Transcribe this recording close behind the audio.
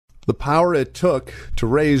The power it took to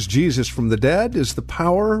raise Jesus from the dead is the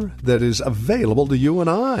power that is available to you and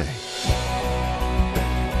I.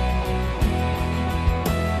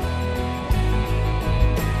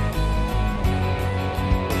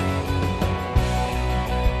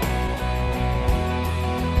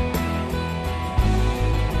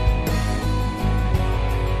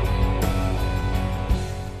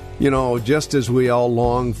 You know, just as we all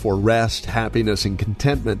long for rest, happiness, and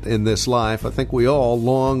contentment in this life, I think we all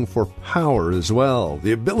long for power as well.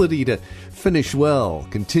 The ability to finish well,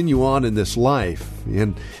 continue on in this life,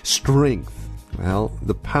 and strength. Well,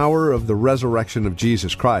 the power of the resurrection of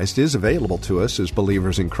Jesus Christ is available to us as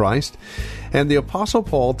believers in Christ. And the Apostle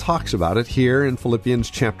Paul talks about it here in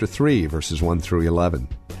Philippians chapter 3, verses 1 through 11.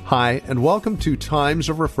 Hi, and welcome to Times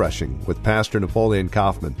of Refreshing with Pastor Napoleon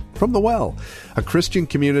Kaufman from The Well, a Christian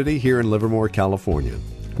community here in Livermore, California.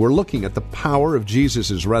 We're looking at the power of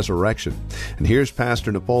Jesus' resurrection. And here's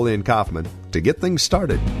Pastor Napoleon Kaufman to get things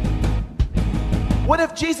started. What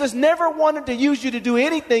if Jesus never wanted to use you to do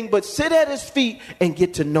anything but sit at his feet and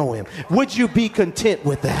get to know him? Would you be content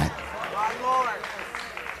with that?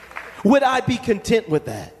 Would I be content with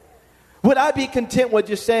that? Would I be content with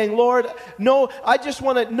just saying, Lord, no, I just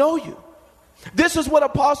want to know you? This is what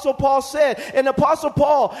Apostle Paul said. And Apostle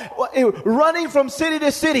Paul, running from city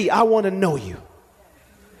to city, I want to know you.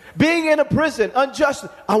 Being in a prison, unjust,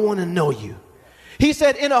 I want to know you. He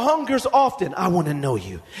said, in a hungers often, I want to know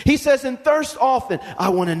you. He says, in thirst often, I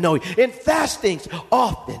want to know you. In fastings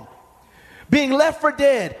often. Being left for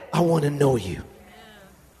dead, I want to know you.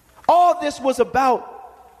 All this was about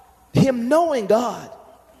him knowing God.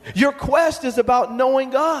 Your quest is about knowing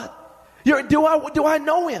God. Do I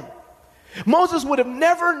know him? Moses would have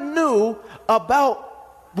never knew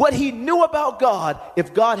about what he knew about God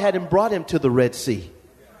if God hadn't brought him to the Red Sea.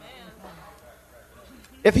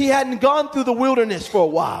 If he hadn't gone through the wilderness for a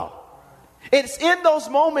while. It's in those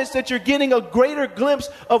moments that you're getting a greater glimpse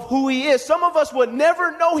of who he is. Some of us would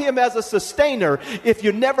never know him as a sustainer if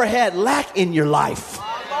you never had lack in your life.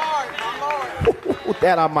 My Lord.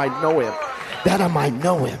 That I might know him. That I might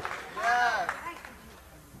know him.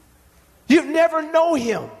 You'd never know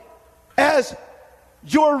him as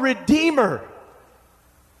your redeemer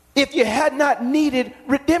if you had not needed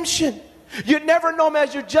redemption. You'd never know him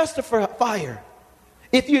as your justifier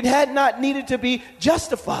if you had not needed to be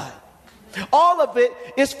justified. All of it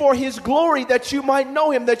is for his glory, that you might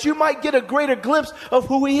know him, that you might get a greater glimpse of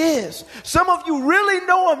who he is. Some of you really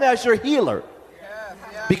know him as your healer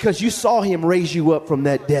because you saw him raise you up from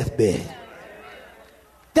that deathbed.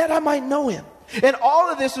 That I might know him. And all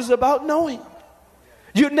of this is about knowing.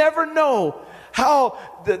 You never know how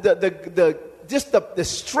the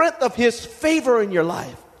strength of his favor in your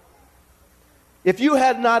life. If you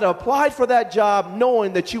had not applied for that job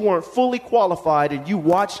knowing that you weren't fully qualified and you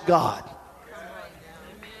watched God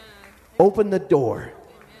open the door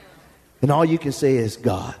and all you can say is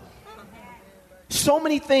God. So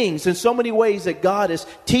many things in so many ways that God is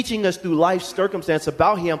teaching us through life's circumstance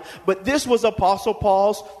about him. But this was Apostle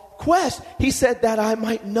Paul's quest. He said that I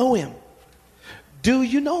might know him. Do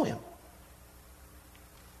you know him?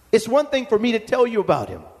 It's one thing for me to tell you about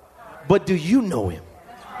him, but do you know him?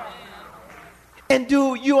 And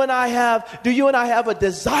do you and I have a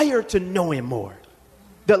desire to know him more?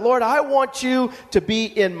 That, Lord, I want you to be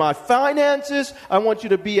in my finances. I want you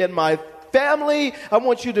to be in my family. I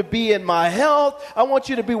want you to be in my health. I want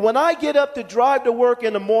you to be, when I get up to drive to work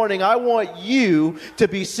in the morning, I want you to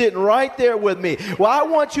be sitting right there with me. Well, I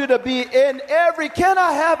want you to be in can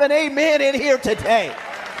I have an amen in here today?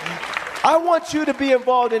 I want you to be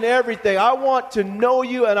involved in everything. I want to know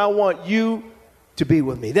you and I want you to be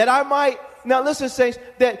with me. That I might, now listen, saints,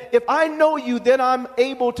 that if I know you, then I'm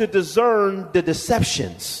able to discern the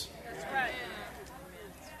deceptions,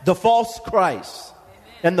 the false Christ,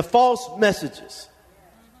 and the false messages.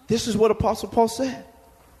 This is what Apostle Paul said.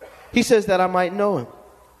 He says that I might know him.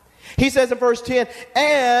 He says in verse 10,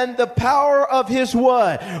 and the power of his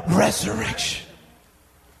what? Resurrection.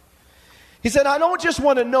 He said, I don't just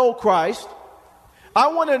want to know Christ. I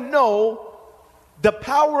want to know the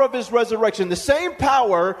power of his resurrection. The same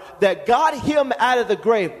power that got him out of the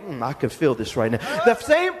grave. I can feel this right now. The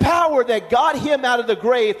same power that got him out of the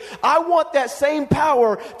grave. I want that same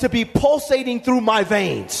power to be pulsating through my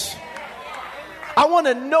veins. I want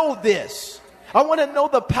to know this. I want to know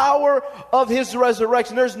the power of his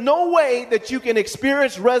resurrection. There's no way that you can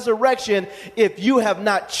experience resurrection if you have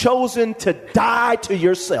not chosen to die to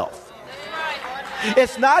yourself.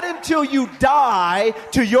 It's not until you die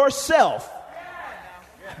to yourself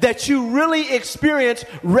that you really experience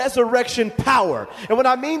resurrection power. And what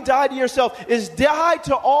I mean die to yourself is die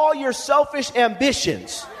to all your selfish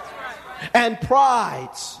ambitions. and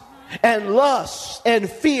prides and lusts and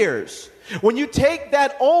fears. When you take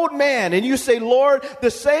that old man and you say, Lord, the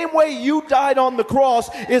same way you died on the cross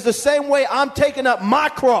is the same way I'm taking up my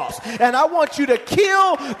cross. And I want you to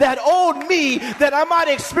kill that old me that I might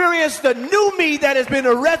experience the new me that has been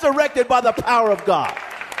resurrected by the power of God.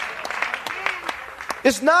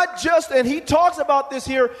 It's not just, and he talks about this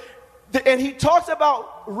here, and he talks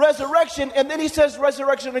about resurrection, and then he says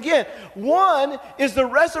resurrection again. One is the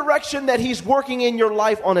resurrection that he's working in your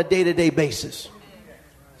life on a day-to-day basis.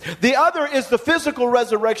 The other is the physical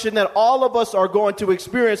resurrection that all of us are going to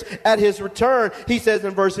experience at his return, he says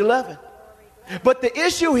in verse 11. But the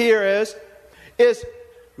issue here is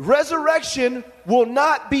resurrection will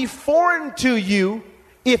not be foreign to you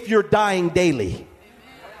if you're dying daily.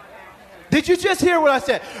 Did you just hear what I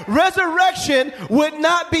said? Resurrection would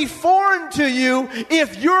not be foreign to you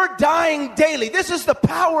if you're dying daily. This is the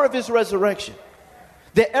power of his resurrection.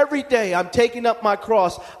 That every day I'm taking up my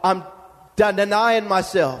cross, I'm denying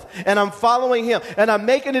myself, and I'm following him, and I'm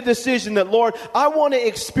making a decision that, Lord, I want to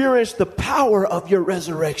experience the power of your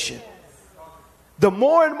resurrection. The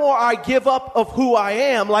more and more I give up of who I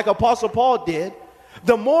am, like Apostle Paul did,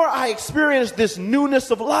 the more I experience this newness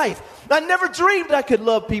of life. I never dreamed I could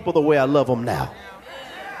love people the way I love them now.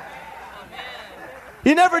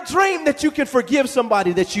 You never dreamed that you can forgive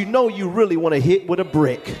somebody that you know you really want to hit with a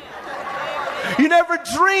brick. You never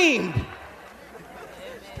dreamed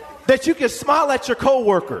that you can smile at your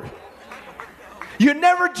coworker. You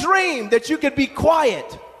never dreamed that you could be quiet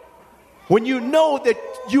when you know that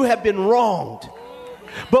you have been wronged.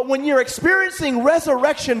 But when you're experiencing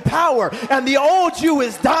resurrection power and the old you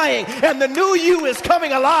is dying and the new you is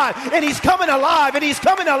coming alive, and he's coming alive and he's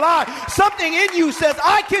coming alive, something in you says,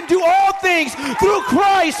 I can do all things through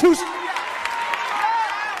Christ who's...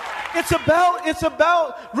 It's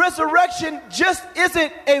about resurrection just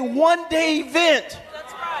isn't a one-day event.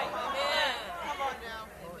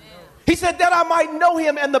 He said that I might know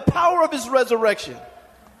him and the power of his resurrection.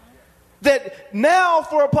 That now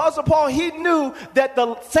for Apostle Paul, he knew that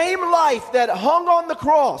the same life that hung on the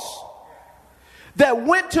cross, that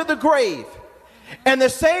went to the grave, and the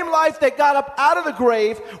same life that got up out of the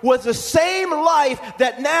grave was the same life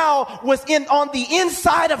that now was on the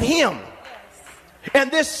inside of him.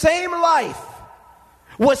 And this same life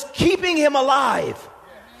was keeping him alive,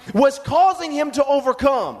 was causing him to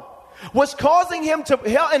overcome, was causing him to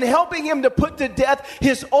and helping him to put to death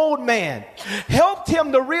his old man, helped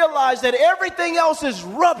him to realize that everything else is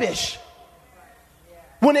rubbish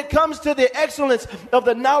when it comes to the excellence of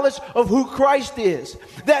the knowledge of who Christ is.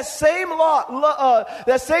 That same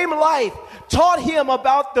life taught him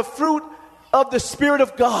about the fruit of the Spirit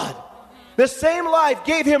of God. The same life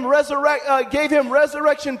gave him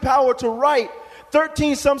resurrection power to write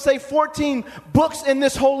 13, some say 14 books in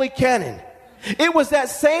this holy canon. It was that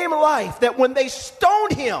same life that when they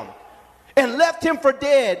stoned him and left him for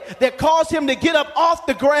dead, that caused him to get up off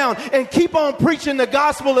the ground and keep on preaching the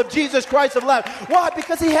gospel of Jesus Christ of life. Why?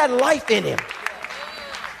 Because he had life in him.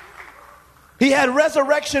 He had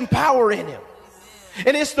resurrection power in him.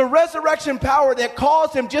 And it's the resurrection power that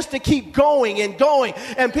caused him just to keep going and going.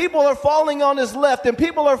 And people are falling on his left and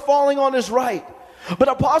people are falling on his right. But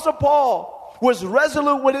Apostle Paul was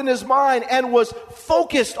resolute within his mind and was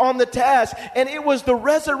focused on the task. And it was the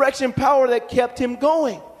resurrection power that kept him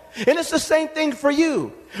going. And it's the same thing for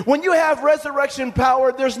you. When you have resurrection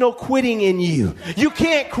power, there's no quitting in you. You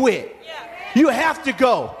can't quit. You have to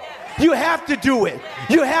go. You have to do it.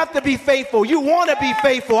 You have to be faithful. You want to be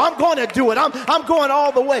faithful. I'm going to do it. I'm going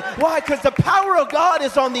all the way. Why? Because the power of God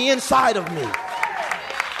is on the inside of me.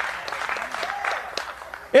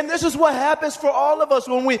 And this is what happens for all of us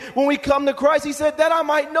when we come to Christ. He said that I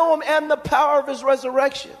might know him and the power of his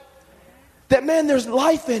resurrection. That, man, there's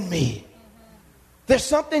life in me. There's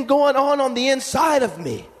something going on the inside of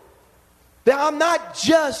me. That I'm not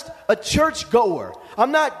just a church goer.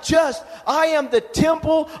 I am the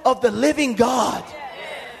temple of the living God.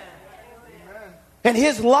 And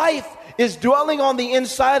his life is dwelling on the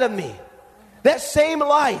inside of me. That same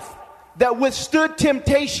life that withstood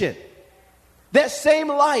temptation. That same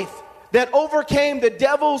life that overcame the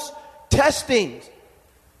devil's testings.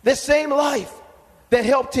 That same life that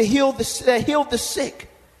helped to healed the sick.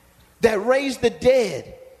 That raised the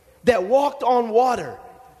dead. That walked on water.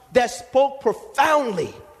 That spoke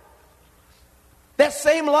profoundly. That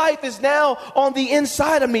same life is now on the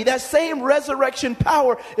inside of me. That same resurrection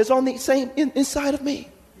power is on the same inside of me.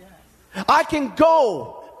 I can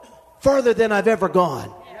go further than I've ever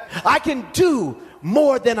gone. I can do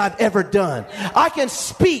more than I've ever done. I can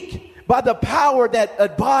speak by the power that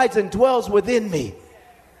abides and dwells within me.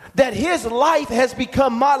 That his life has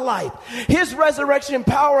become my life. His resurrection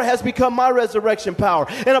power has become my resurrection power.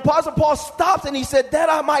 And Apostle Paul stops and he said, that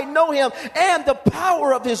I might know him and the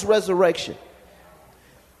power of his resurrection.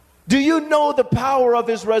 Do you know the power of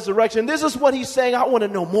his resurrection? This is what he's saying. I want to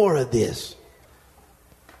know more of this.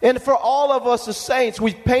 And for all of us as saints,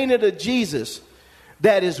 we've painted a Jesus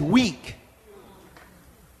that is weak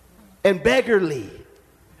and beggarly.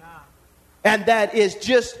 And that is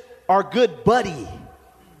just our good buddy.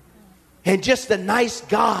 And just a nice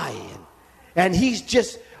guy. And he's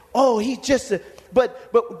just,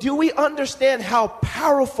 but do we understand how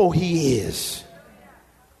powerful he is?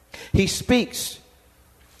 He speaks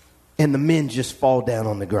and the men just fall down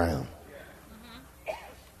on the ground.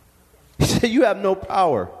 He said, you have no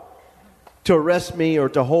power to arrest me or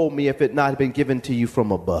to hold me if it not been given to you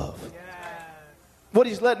from above. What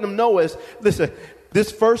he's letting them know is, listen,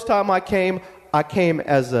 this first time I came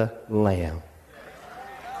as a lamb.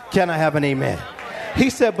 Can I have an amen? He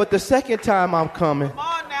said, but the second time I'm coming,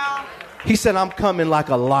 he said, I'm coming like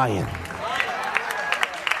a lion.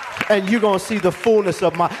 And you're going to see the fullness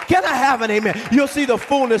of my, can I have an amen? You'll see the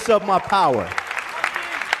fullness of my power.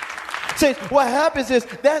 See, what happens is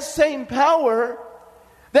that same power,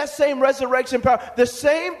 that same resurrection power, the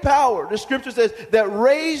same power, the scripture says, that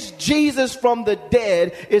raised Jesus from the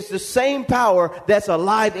dead is the same power that's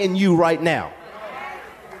alive in you right now.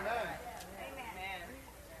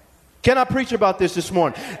 Can I preach about this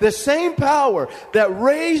morning? The same power that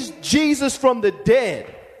raised Jesus from the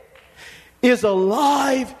dead is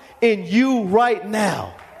alive in you right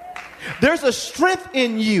now. There's a strength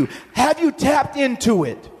in you. Have you tapped into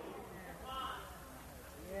it?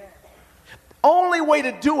 Only way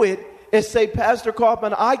to do it is say, Pastor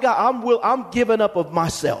Kaufman, I'm giving up of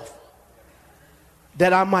myself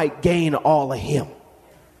that I might gain all of him.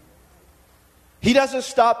 He doesn't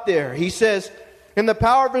stop there. He says, in the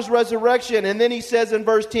power of his resurrection, and then he says in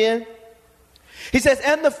verse 10, he says,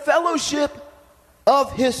 and the fellowship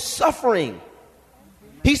of his suffering.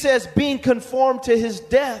 He says, being conformed to his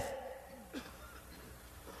death.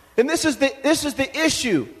 And this is the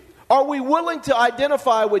issue. Are we willing to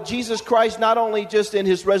identify with Jesus Christ not only just in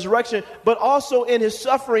his resurrection, but also in his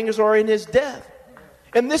sufferings or in his death?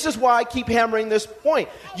 And this is why I keep hammering this point.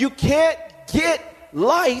 You can't get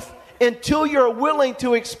life until you're willing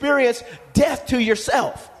to experience death to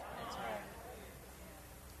yourself.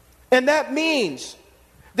 And that means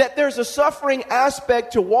that there's a suffering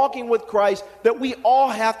aspect to walking with Christ that we all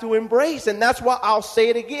have to embrace. And that's why I'll say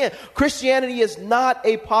it again. Christianity is not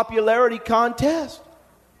a popularity contest.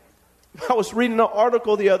 I was reading an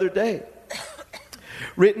article the other day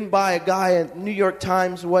written by a guy in New York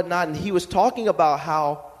Times and whatnot, and he was talking about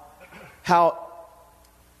how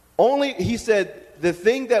only, he said, the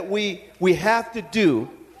thing that we have to do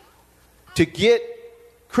to get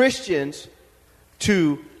Christians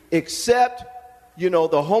to accept,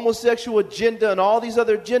 the homosexual agenda and all these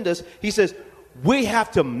other agendas, he says, we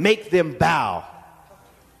have to make them bow.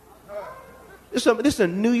 This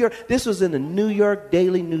was in the New York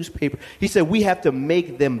Daily newspaper. He said, we have to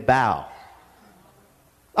make them bow.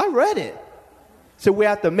 I read it. So we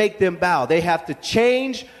have to make them bow. They have to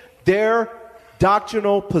change their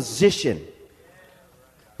doctrinal position.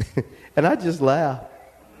 And I just laughed.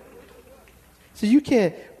 So you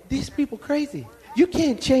can't, these people crazy. You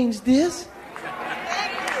can't change this.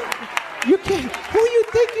 You can't, who you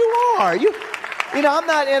think you are?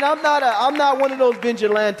 I'm not one of those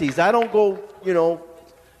vigilantes. I don't go,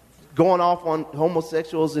 going off on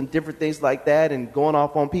homosexuals and different things like that and going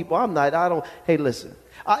off on people. Hey, listen.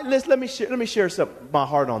 Let me share something, my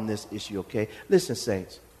heart on this issue, okay? Listen,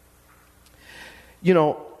 saints.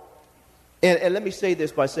 And let me say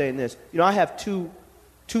this by saying this. I have two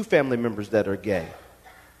family members that are gay.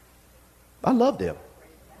 I love them.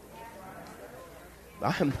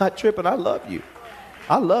 I am not tripping. I love you.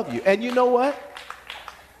 I love you. And you know what?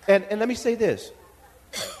 And let me say this.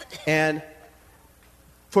 And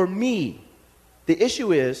for me, the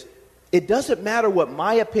issue is, it doesn't matter what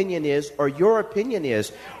my opinion is or your opinion is.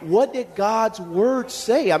 What did God's word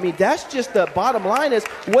say? I mean, that's just the bottom line is,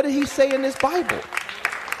 what did he say in this Bible?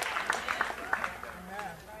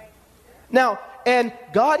 Now, and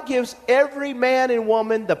God gives every man and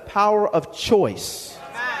woman the power of choice.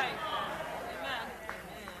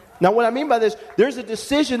 Now, what I mean by this, there's a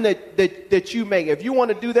decision that you make. If you want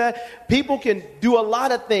to do that, people can do a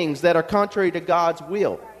lot of things that are contrary to God's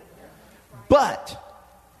will. But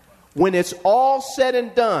when it's all said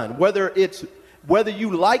and done, whether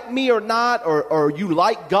you like me or not, or you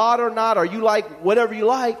like God or not, or you like whatever you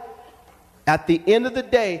like, at the end of the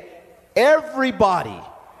day, everybody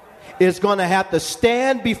is going to have to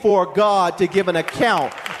stand before God to give an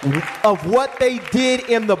account of what they did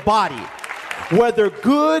in the body, whether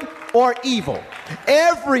good or evil.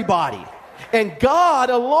 Everybody. And God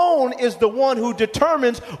alone is the one who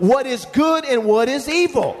determines what is good and what is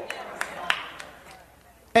evil.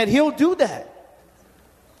 And he'll do that.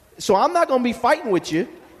 So I'm not going to be fighting with you.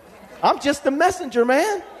 I'm just the messenger,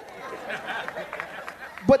 man.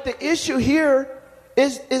 But the issue here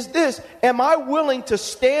is this. Am I willing to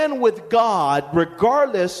stand with God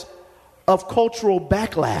regardless of cultural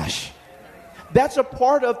backlash? That's a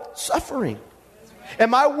part of suffering.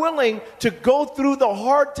 Am I willing to go through the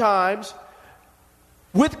hard times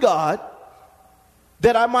with God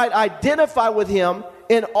that I might identify with him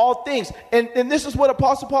in all things? And this is what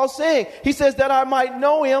Apostle Paul is saying. He says that I might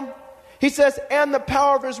know him. He says, and the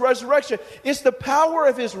power of his resurrection. It's the power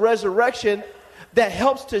of his resurrection that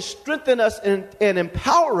helps to strengthen us and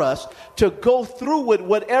empower us to go through with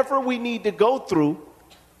whatever we need to go through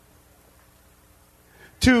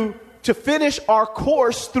to finish our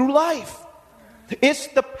course through life. It's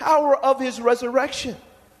the power of his resurrection.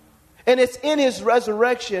 And it's in his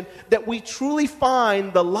resurrection that we truly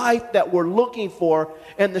find the life that we're looking for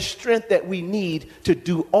and the strength that we need to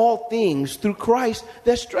do all things through Christ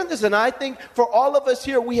that strengthens. And I think for all of us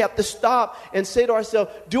here, we have to stop and say to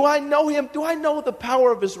ourselves, do I know him? Do I know the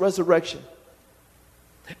power of his resurrection?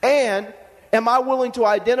 And am I willing to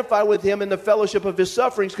identify with him in the fellowship of his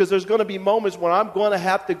sufferings? Because there's going to be moments when I'm going to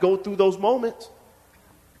have to go through those moments.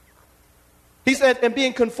 He said, and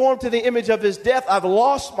being conformed to the image of his death, I've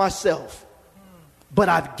lost myself, but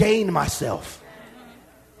I've gained myself.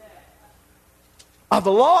 I've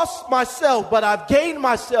lost myself, but I've gained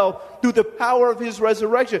myself through the power of his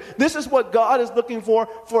resurrection. This is what God is looking for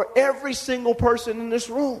every single person in this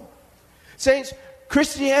room. Saints,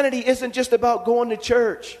 Christianity isn't just about going to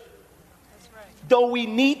church. Though we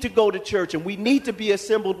need to go to church and we need to be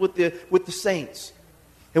assembled with the saints.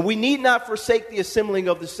 And we need not forsake the assembling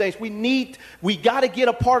of the saints. We got to get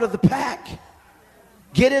a part of the pack.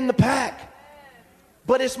 Get in the pack.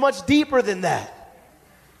 But it's much deeper than that.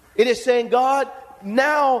 It is saying, God,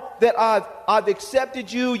 now that I've accepted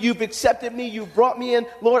you, you've accepted me, you've brought me in,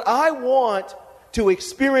 Lord, I want to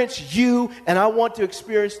experience you, and I want to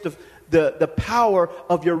experience the power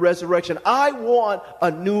of your resurrection. I want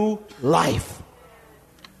a new life.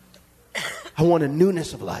 I want a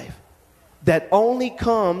newness of life that only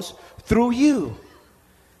comes through you.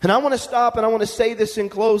 And I want to stop and I want to say this in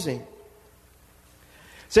closing.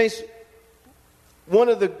 Saints, one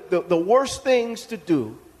of the worst things to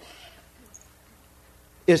do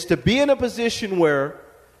is to be in a position where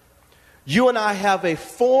you and I have a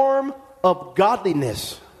form of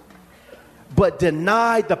godliness, but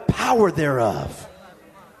deny the power thereof.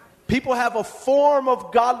 People have a form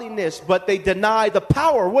of godliness, but they deny the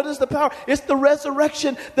power. What is the power? It's the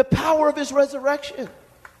resurrection, the power of his resurrection.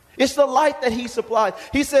 It's the life that he supplies.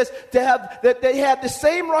 He says that they have the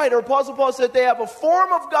same right, or Apostle Paul said they have a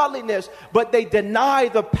form of godliness, but they deny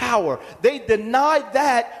the power. They deny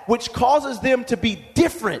that which causes them to be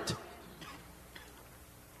different,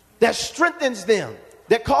 that strengthens them,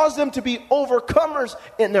 that causes them to be overcomers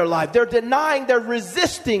in their life. They're denying, they're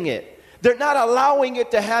resisting it. They're not allowing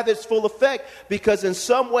it to have its full effect because in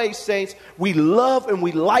some ways, saints, we love and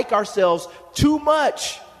we like ourselves too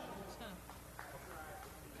much.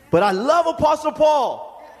 But I love Apostle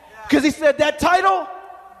Paul because he said that title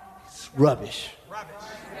is rubbish.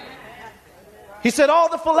 He said all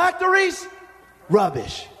the phylacteries,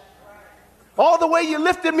 rubbish. All the way you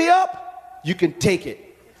lifted me up, you can take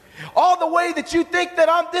it. All the way that you think that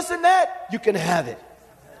I'm this and that, you can have it.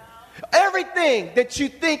 Everything that you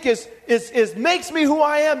think is makes me who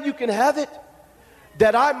I am, you can have it.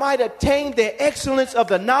 That I might attain the excellence of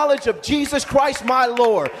the knowledge of Jesus Christ my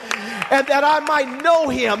Lord. And that I might know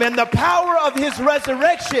him and the power of his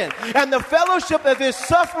resurrection and the fellowship of his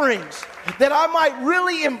sufferings. That I might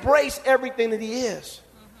really embrace everything that he is.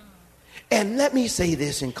 And let me say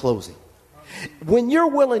this in closing. When you're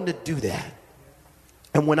willing to do that,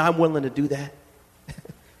 and when I'm willing to do that,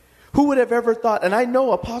 who would have ever thought, and I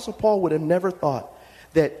know Apostle Paul would have never thought,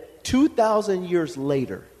 that 2,000 years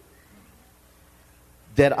later,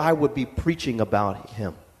 that I would be preaching about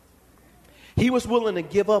him. He was willing to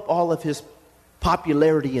give up all of his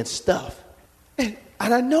popularity and stuff. And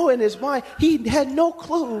I know in his mind, he had no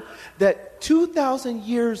clue that 2,000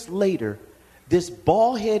 years later, this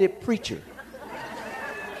bald-headed preacher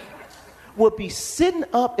would be sitting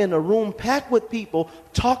up in a room packed with people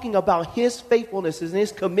talking about his faithfulness and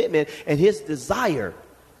his commitment and his desire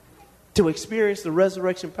to experience the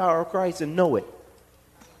resurrection power of Christ and know it.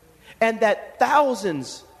 And that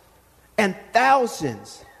thousands and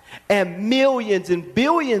thousands and millions and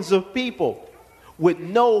billions of people would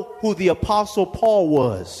know who the Apostle Paul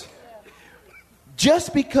was.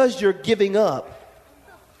 Just because you're giving up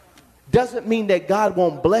doesn't mean that God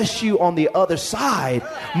won't bless you on the other side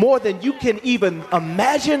more than you can even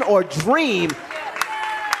imagine or dream,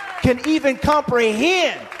 can even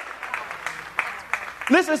comprehend.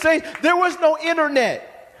 Listen, saints, there was no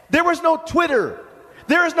internet. There was no Twitter.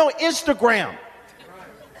 There is no Instagram.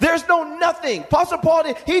 There's no nothing. Apostle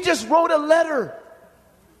Paul, he just wrote a letter.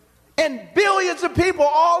 And billions of people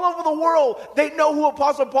all over the world, they know who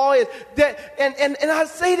Apostle Paul is. And I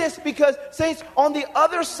say this because, saints, on the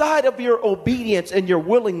other side of your obedience and your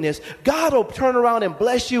willingness, God will turn around and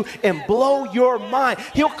bless you and blow your mind.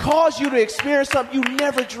 He'll cause you to experience something you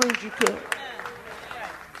never dreamed you could.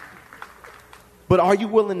 But are you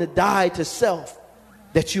willing to die to self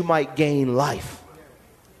that you might gain life?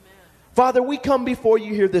 Father, we come before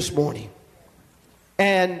you here this morning,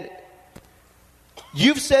 and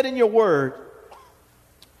you've said in your word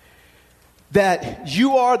that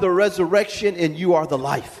you are the resurrection and you are the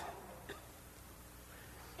life.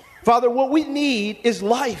 Father, what we need is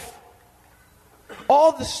life.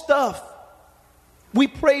 All the stuff, we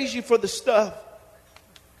praise you for the stuff.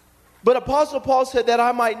 But Apostle Paul said that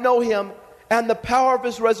I might know him and the power of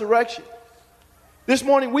his resurrection. This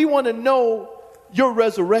morning, we want to know your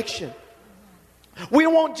resurrection. We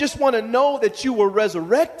won't just want to know that you were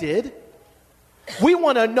resurrected. We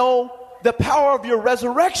want to know the power of your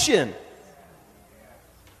resurrection.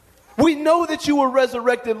 We know that you were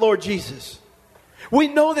resurrected, Lord Jesus. We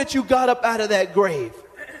know that you got up out of that grave.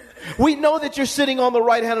 We know that you're sitting on the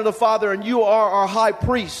right hand of the Father and you are our high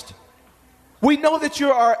priest. We know that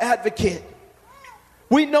you're our advocate.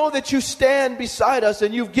 We know that you stand beside us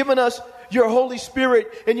and you've given us your Holy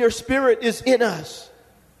Spirit and your Spirit is in us.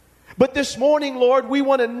 But this morning, Lord, we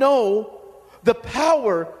want to know the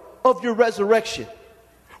power of your resurrection.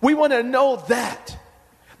 We want to know that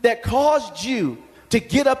caused you to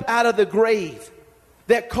get up out of the grave,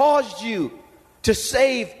 that caused you to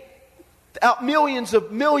save out millions of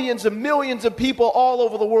people all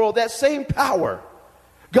over the world. That same power,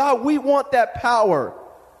 God, we want that power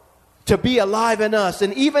to be alive in us.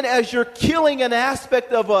 And even as you're killing an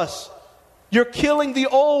aspect of us, you're killing the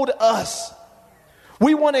old us.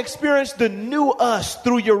 We want to experience the new us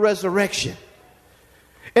through your resurrection.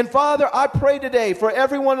 And Father, I pray today for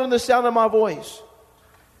everyone under the sound of my voice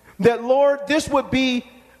that, Lord, this would be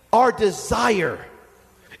our desire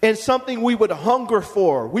and something we would hunger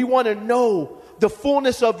for. We want to know the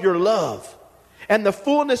fullness of your love and the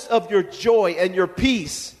fullness of your joy and your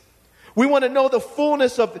peace. We want to know the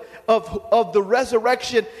fullness of the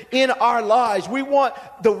resurrection in our lives. We want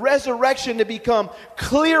the resurrection to become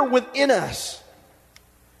clear within us.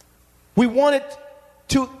 We want it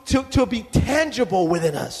to be tangible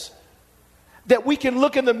within us. That we can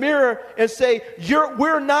look in the mirror and say,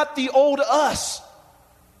 we're not the old us.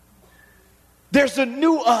 There's a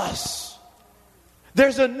new us.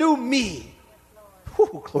 There's a new me.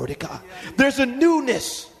 Whew, glory to God. There's a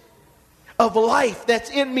newness of life that's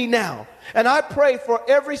in me now. And I pray for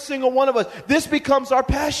every single one of us, this becomes our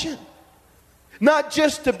passion. Not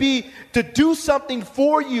just to do something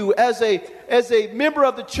for you as a member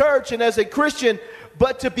of the church and as a Christian,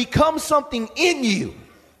 but to become something in you,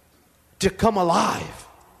 to come alive.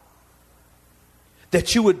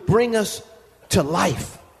 That you would bring us to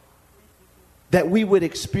life. That we would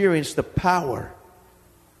experience the power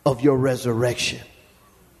of your resurrection.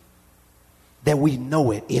 That we know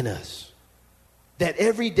it in us. That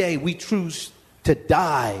every day we choose to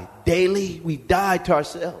die daily. We die to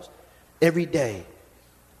ourselves. Every day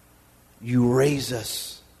you raise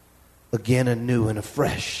us again anew and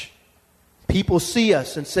afresh. People see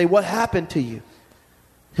us and say, what happened to you?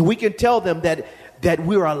 And we can tell them that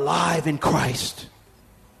we're alive in Christ.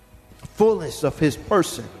 The fullness of his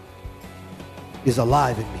person is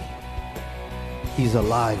alive in me. He's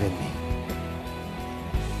alive in me.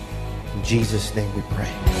 In Jesus' name we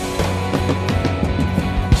pray.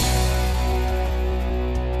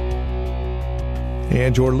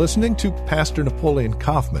 And you're listening to Pastor Napoleon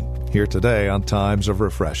Kaufman here today on Times of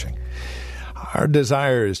Refreshing. Our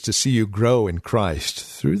desire is to see you grow in Christ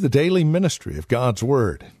through the daily ministry of God's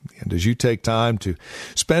Word. And as you take time to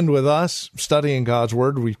spend with us studying God's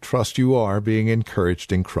Word, we trust you are being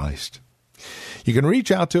encouraged in Christ. You can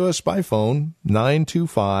reach out to us by phone,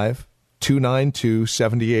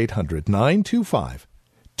 925-292-7800,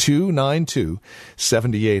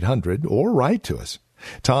 925-292-7800, or write to us.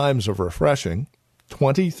 Times of Refreshing,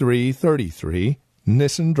 2333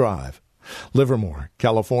 Nissen Drive, Livermore,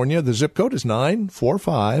 California. The zip code is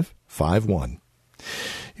 94551.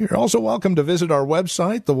 You're also welcome to visit our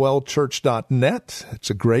website, thewellchurch.net. It's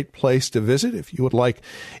a great place to visit if you would like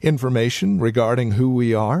information regarding who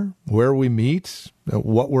we are, where we meet,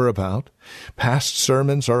 what we're about. Past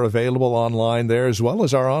sermons are available online there, as well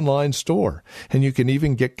as our online store. And you can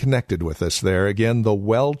even get connected with us there. Again,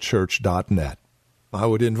 thewellchurch.net. I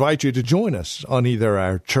would invite you to join us on either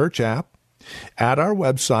our church app, at our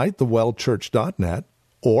website, thewellchurch.net,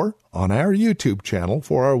 or on our YouTube channel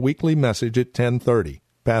for our weekly message at 10:30.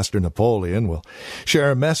 Pastor Napoleon will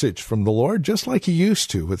share a message from the Lord just like he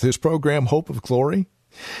used to with his program Hope of Glory.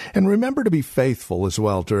 And remember to be faithful as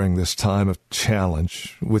well during this time of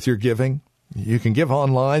challenge with your giving. You can give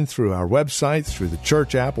online through our website, through the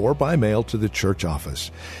church app, or by mail to the church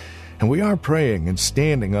office. And we are praying and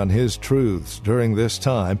standing on his truths during this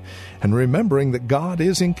time and remembering that God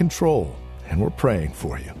is in control, and we're praying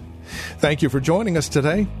for you. Thank you for joining us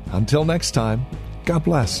today. Until next time, God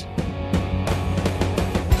bless.